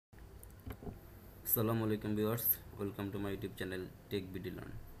আসসালামু আলাইকুম viewers, welcome to my YouTube channel tech BD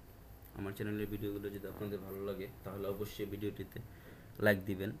learn. আমার চ্যানেলের ভিডিওগুলো যদি আপনাদের ভালো লাগে তাহলে অবশ্যই ভিডিওটিতে লাইক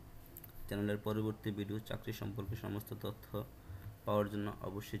দিবেন। চ্যানেলের পরবর্তী ভিডিও চাকরি সম্পর্কে সমস্ত তথ্য পাওয়ার জন্য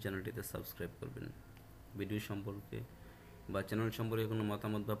অবশ্যই চ্যানেলটিতে সাবস্ক্রাইব করবেন। ভিডিও সম্পর্কে বা চ্যানেল সম্পর্কে কোনো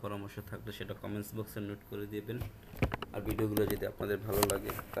মতামত বা পরামর্শ থাকলে সেটা কমেন্টস বক্সে নোট করে দিবেন। আর ভিডিওগুলো যদি আপনাদের ভালো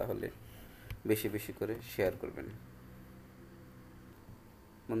লাগে তাহলে বেশি বেশি করে শেয়ার করবেন।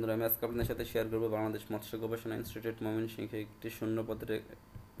 বন্ধুরা, আমি আজকে আপনাদের সাথে শেয়ার করবো বাংলাদেশ মৎস্য গবেষণা ইনস্টিটিউট ময়মনসিংহে একটি শূন্য পদের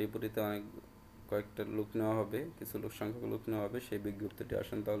বিপরীতে কয়েকটা লোক নেওয়া হবে, কিছু লোক সংখ্যক লোক নেওয়া হবে। সেই বিজ্ঞপ্তিটি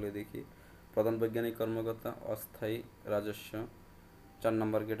আসেন তাহলে দেখি। প্রধান বৈজ্ঞানিক কর্মকর্তা, অস্থায়ী রাজস্ব, 4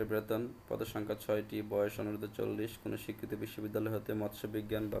 নম্বর গ্রেডের বেতন, পদের সংখ্যা 6টি, বয়স অনূর্ধ্ব 40, কোনো স্বীকৃত বিশ্ববিদ্যালয় হতে মৎস্য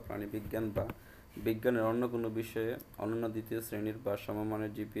বিজ্ঞান বা প্রাণী বিজ্ঞান বা বিজ্ঞানের অন্য কোনো বিষয়ে অনন্য দ্বিতীয় শ্রেণীর বা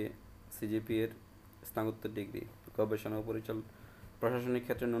সমমানের সিজিপিএর স্নাতকোত্তর ডিগ্রি, গবেষণা ও প্রশাসনিক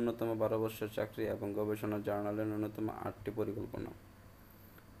ক্ষেত্রে ন্যূনতম 12 বছর চাকরি এবং গবেষণা জার্নালের ন্যূনতম 8টি পরিকল্পনা।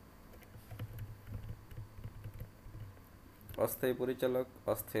 অস্থায়ী পরিচালক,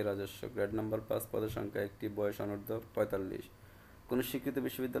 অস্থায়ী রাজস্ব, গ্রেড নাম্বার 5, পদের সংখ্যা 1টি, বয়স অনূর্ধ্ব 45, কোনো স্বীকৃত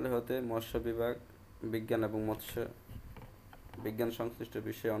বিশ্ববিদ্যালয় হতে মৎস্য বিভাগ বিজ্ঞান এবং মৎস্য বিজ্ঞান সংশ্লিষ্ট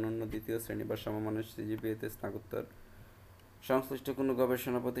বিষয়ে অনন্য দ্বিতীয় শ্রেণী বা সমমানের সিজিপিএতে স্নাতকোত্তর, সংশ্লিষ্ট কোনো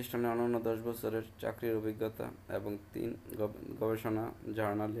গবেষণা প্রতিষ্ঠানে অনন্য 10 বছরের চাকরির অভিজ্ঞতা এবং 3 গবেষণা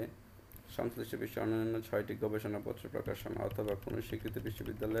জার্নালে সংশ্লিষ্ট বিষয়ে অন্যান্য 6টি গবেষণাপত্র প্রকাশনা অথবা কোনো স্বীকৃত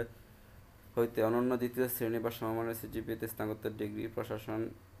বিশ্ববিদ্যালয় হইতে অনন্য দ্বিতীয় শ্রেণী বা সমমানের সিজিপিএতে স্নাতকোত্তর ডিগ্রি, প্রশাসন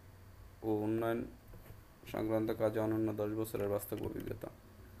ও উন্নয়ন সংক্রান্ত কাজে অনন্য 10 বছরের বাস্তব অভিজ্ঞতা।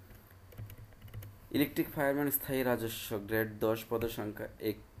 ইলেকট্রিক ফায়ারম্যান, স্থায়ী রাজস্ব, গ্রেড 10, পদের সংখ্যা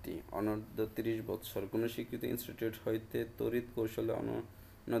 1টি, অনূর্ধ্ব 30 বছর, কোনো স্বীকৃত ইনস্টিটিউট হইতে তড়িৎ কৌশলে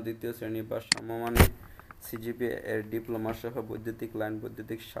অনন্য দ্বিতীয় শ্রেণী বা সমমানের সিজিপিএ এর ডিপ্লোমা সহ বৈদ্যুতিক লাইন,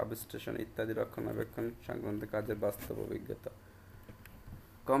 বৈদ্যুতিক সাবস্টেশন ইত্যাদি রক্ষণাবেক্ষণ সংক্রান্ত কাজের বাস্তব অভিজ্ঞতা।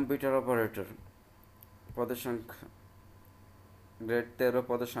 কম্পিউটার অপারেটর, পদের সংখ্যা গ্রেড 13,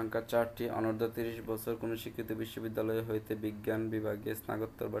 পদের সংখ্যা 4টি, অনূর্ধ্ব 30 বছর, কোনো স্বীকৃত বিশ্ববিদ্যালয় হইতে বিজ্ঞান বিভাগে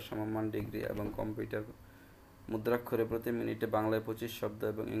স্নাতকোত্তর বা সমমান ডিগ্রি এবং কম্পিউটার মুদ্রাক্ষরে প্রতি মিনিটে বাংলায় 25 শব্দ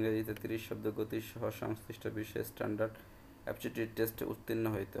এবং ইংরেজিতে 30 শব্দ গতি সহ সংশ্লিষ্ট বিষয়ে স্ট্যান্ডার্ড অ্যাপটিটিউড টেস্টে উত্তীর্ণ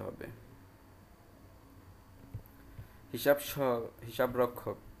হইতে হবে।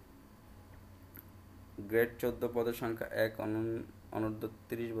 হিসাবরক্ষক, গ্রেড 14, পদের সংখ্যা 1, অনূর্ধ্ব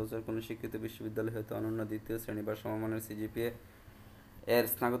 30 বছর, কোনো স্বীকৃত বিশ্ববিদ্যালয় হইতে অনন্য দ্বিতীয় শ্রেণী বা সমমানের সিজিপিএ এর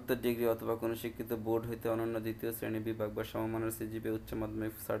স্নাতকোত্তর ডিগ্রি অথবা কোনো স্বীকৃত বোর্ড হইতে অনন্য দ্বিতীয় শ্রেণী বিভাগ বা সমমানের সিজিপিএ উচ্চ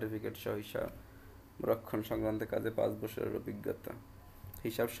মাধ্যমিক সার্টিফিকেট সহ হিসাব রক্ষণ সংক্রান্ত কাজে 5 বছরের অভিজ্ঞতা।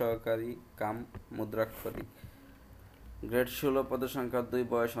 হিসাব সহকারী কাম মুদ্রাক্ষরিক, গ্রেড 16, পদের সংখ্যা 2,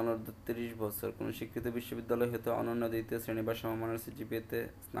 বয়স অনূর্ধ্ব 30 বছর, কোনো স্বীকৃত বিশ্ববিদ্যালয় হইতে অনন্য দ্বিতীয় শ্রেণী বা সমমানের সিজিপিএতে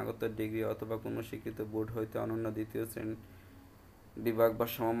স্নাতকোত্তর ডিগ্রি অথবা কোনো স্বীকৃত বোর্ড হইতে অনন্য দ্বিতীয় শ্রেণী বিভাগ বা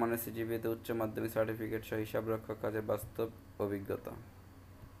সমমানের সিজিপিএতে উচ্চ মাধ্যমিক সার্টিফিকেট সহ হিসাব রক্ষক কাজে বাস্তব অভিজ্ঞতা।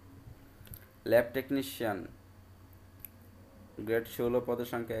 ল্যাব টেকনিশিয়ান, গ্রেড 16, পদের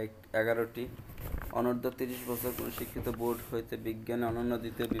সংখ্যা 11টি, অনূর্ধ্ব 30 বছর, কোনো শিক্ষিত বোর্ড হইতে বিজ্ঞানে অনন্য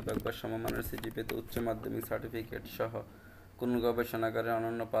দ্বিতীয় বিভাগ বা সমমানের সিজিপিএতে উচ্চ মাধ্যমিক সার্টিফিকেট সহ কোনো গবেষণাগারে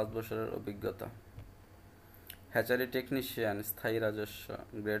অনন্য 5 বছরের অভিজ্ঞতা। হ্যাচারি টেকনিশিয়ান, স্থায়ী রাজস্ব,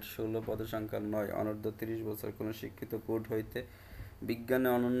 গ্রেড 16, পদের সংখ্যা 9, অনূর্ধ্ব 30 বছর, কোনো শিক্ষিত বোর্ড হইতে বিজ্ঞানে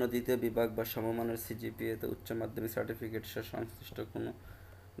অনন্য দ্বিতীয় বিভাগ বা সমমানের সিজিপিএতে উচ্চ মাধ্যমিক সার্টিফিকেট সহ সংশ্লিষ্ট কোনো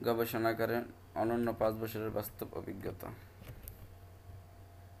গবেষণাগারে অনন্য 5 বছরের বাস্তব অভিজ্ঞতা।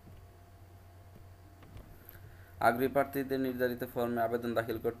 আগ্রহী প্রার্থীদের নির্ধারিত ফর্মে আবেদন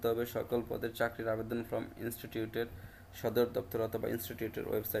দাখিল করতে হবে। সকল পদের চাকরির আবেদন ফর্ম ইনস্টিটিউটের সদর দপ্তর অথবা ইনস্টিটিউটের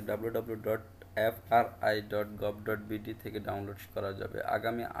ওয়েবসাইট www.fri.gov.bd থেকে ডাউনলোড করা যাবে।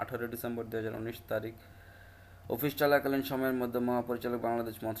 আগামী 18 ডিসেম্বর 2019 তারিখ অফিস চলাকালীন সময়ের মধ্যে মহাপরিচালক,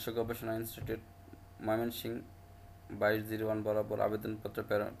 বাংলাদেশ মৎস্য গবেষণা ইনস্টিটিউট, ময়মনসিংহ 2201 বরাবর আবেদনপত্র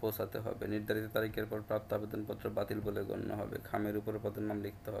পৌঁছাতে হবে। নির্ধারিত তারিখের পর প্রাপ্ত আবেদনপত্র বাতিল বলে গণ্য হবে। খামের উপরে পদের নাম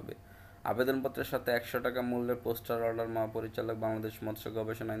লিখতে হবে। আবেদনপত্রের সাথে 100 টাকা মূল্যের পোস্টার অর্ডার মহাপরিচালক, বাংলাদেশ মৎস্য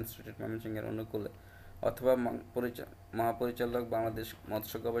গবেষণা ইনস্টিটিউট ময়মনসিংহের অনুকূলে অথবা মহাপরিচালক, বাংলাদেশ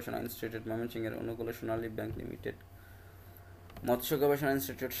মৎস্য গবেষণা ইনস্টিটিউট ময়মনসিংহের অনুকূলে সোনালী ব্যাংক লিমিটেড, মৎস্য গবেষণা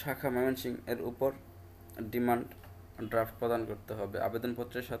ইনস্টিটিউট শাখা ময়মনসিংহ এর উপর ডিমান্ড ড্রাফট প্রদান করতে হবে।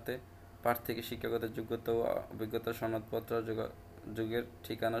 আবেদনপত্রের সাথে প্রার্থীকে শিক্ষাগত যোগ্যতা ও অভিজ্ঞতা সনদপত্র, যুগের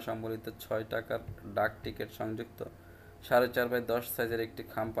ঠিকানা সম্বলিত 6 টাকার ডাক টিকিট সংযুক্ত 4.5x10 সাইজের একটি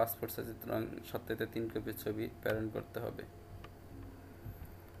খাম পাসপোর্ট সাইজের সত্যায়িত 3 কপি ছবি প্রেরণ করতে হবে।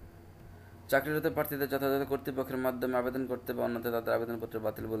 চাকরিরত প্রার্থীদের যথাযথ কর্তৃপক্ষের মাধ্যমে আবেদন করতে হবে, অন্যথায় তাদের আবেদনপত্র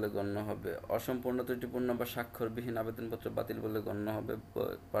বাতিল বলে গণ্য হবে। অসম্পূর্ণ, ত্রুটিপূর্ণ বা স্বাক্ষরবিহীন আবেদনপত্র বাতিল বলে গণ্য হবে।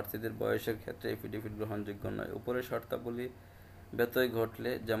 প্রার্থীদের বয়সের ক্ষেত্রে এফিডেভিট গ্রহণযোগ্য নয়। উপরের শর্তাবলী ব্যত্যয়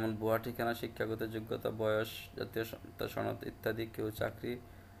ঘটলে, যেমন ভুয়া ঠিকানা, শিক্ষাগত যোগ্যতা, বয়স, জাতীয় সনদ ইত্যাদি, কেউ চাকরির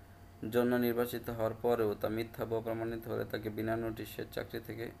জন্য নির্বাচিত হওয়ার পরেও তা মিথ্যা বা অপ্রমাণিত হলে তাকে বিনা নোটিশে চাকরি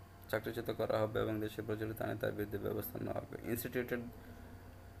থেকে চাকরিচ্যুত করা হবে এবং দেশে প্রচলিত আইনে তার বিরুদ্ধে ব্যবস্থা নেওয়া হবে। ইনস্টিটিউটের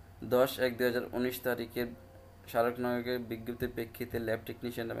 10/1/2019 তারিখের স্মারকনগরের বিজ্ঞপ্তির প্রেক্ষিতে ল্যাব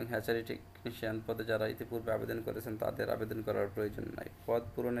টেকনিশিয়ান এবং হ্যাচারি টেকনিশিয়ান পদে যারা ইতিপূর্বে আবেদন করেছেন তাদের আবেদন করার প্রয়োজন নাই। পদ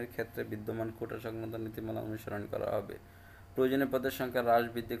পূরণের ক্ষেত্রে বিদ্যমান কোটা সংক্রান্ত নীতিমালা অনুসরণ করা হবে। প্রয়োজনীয় পদের সংখ্যা হ্রাস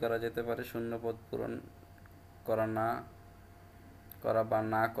বৃদ্ধি করা যেতে পারে। শূন্য পদ পূরণ করা বা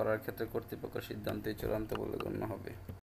না করার ক্ষেত্রে কর্তৃপক্ষের সিদ্ধান্তই চূড়ান্ত বলে গণ্য হবে।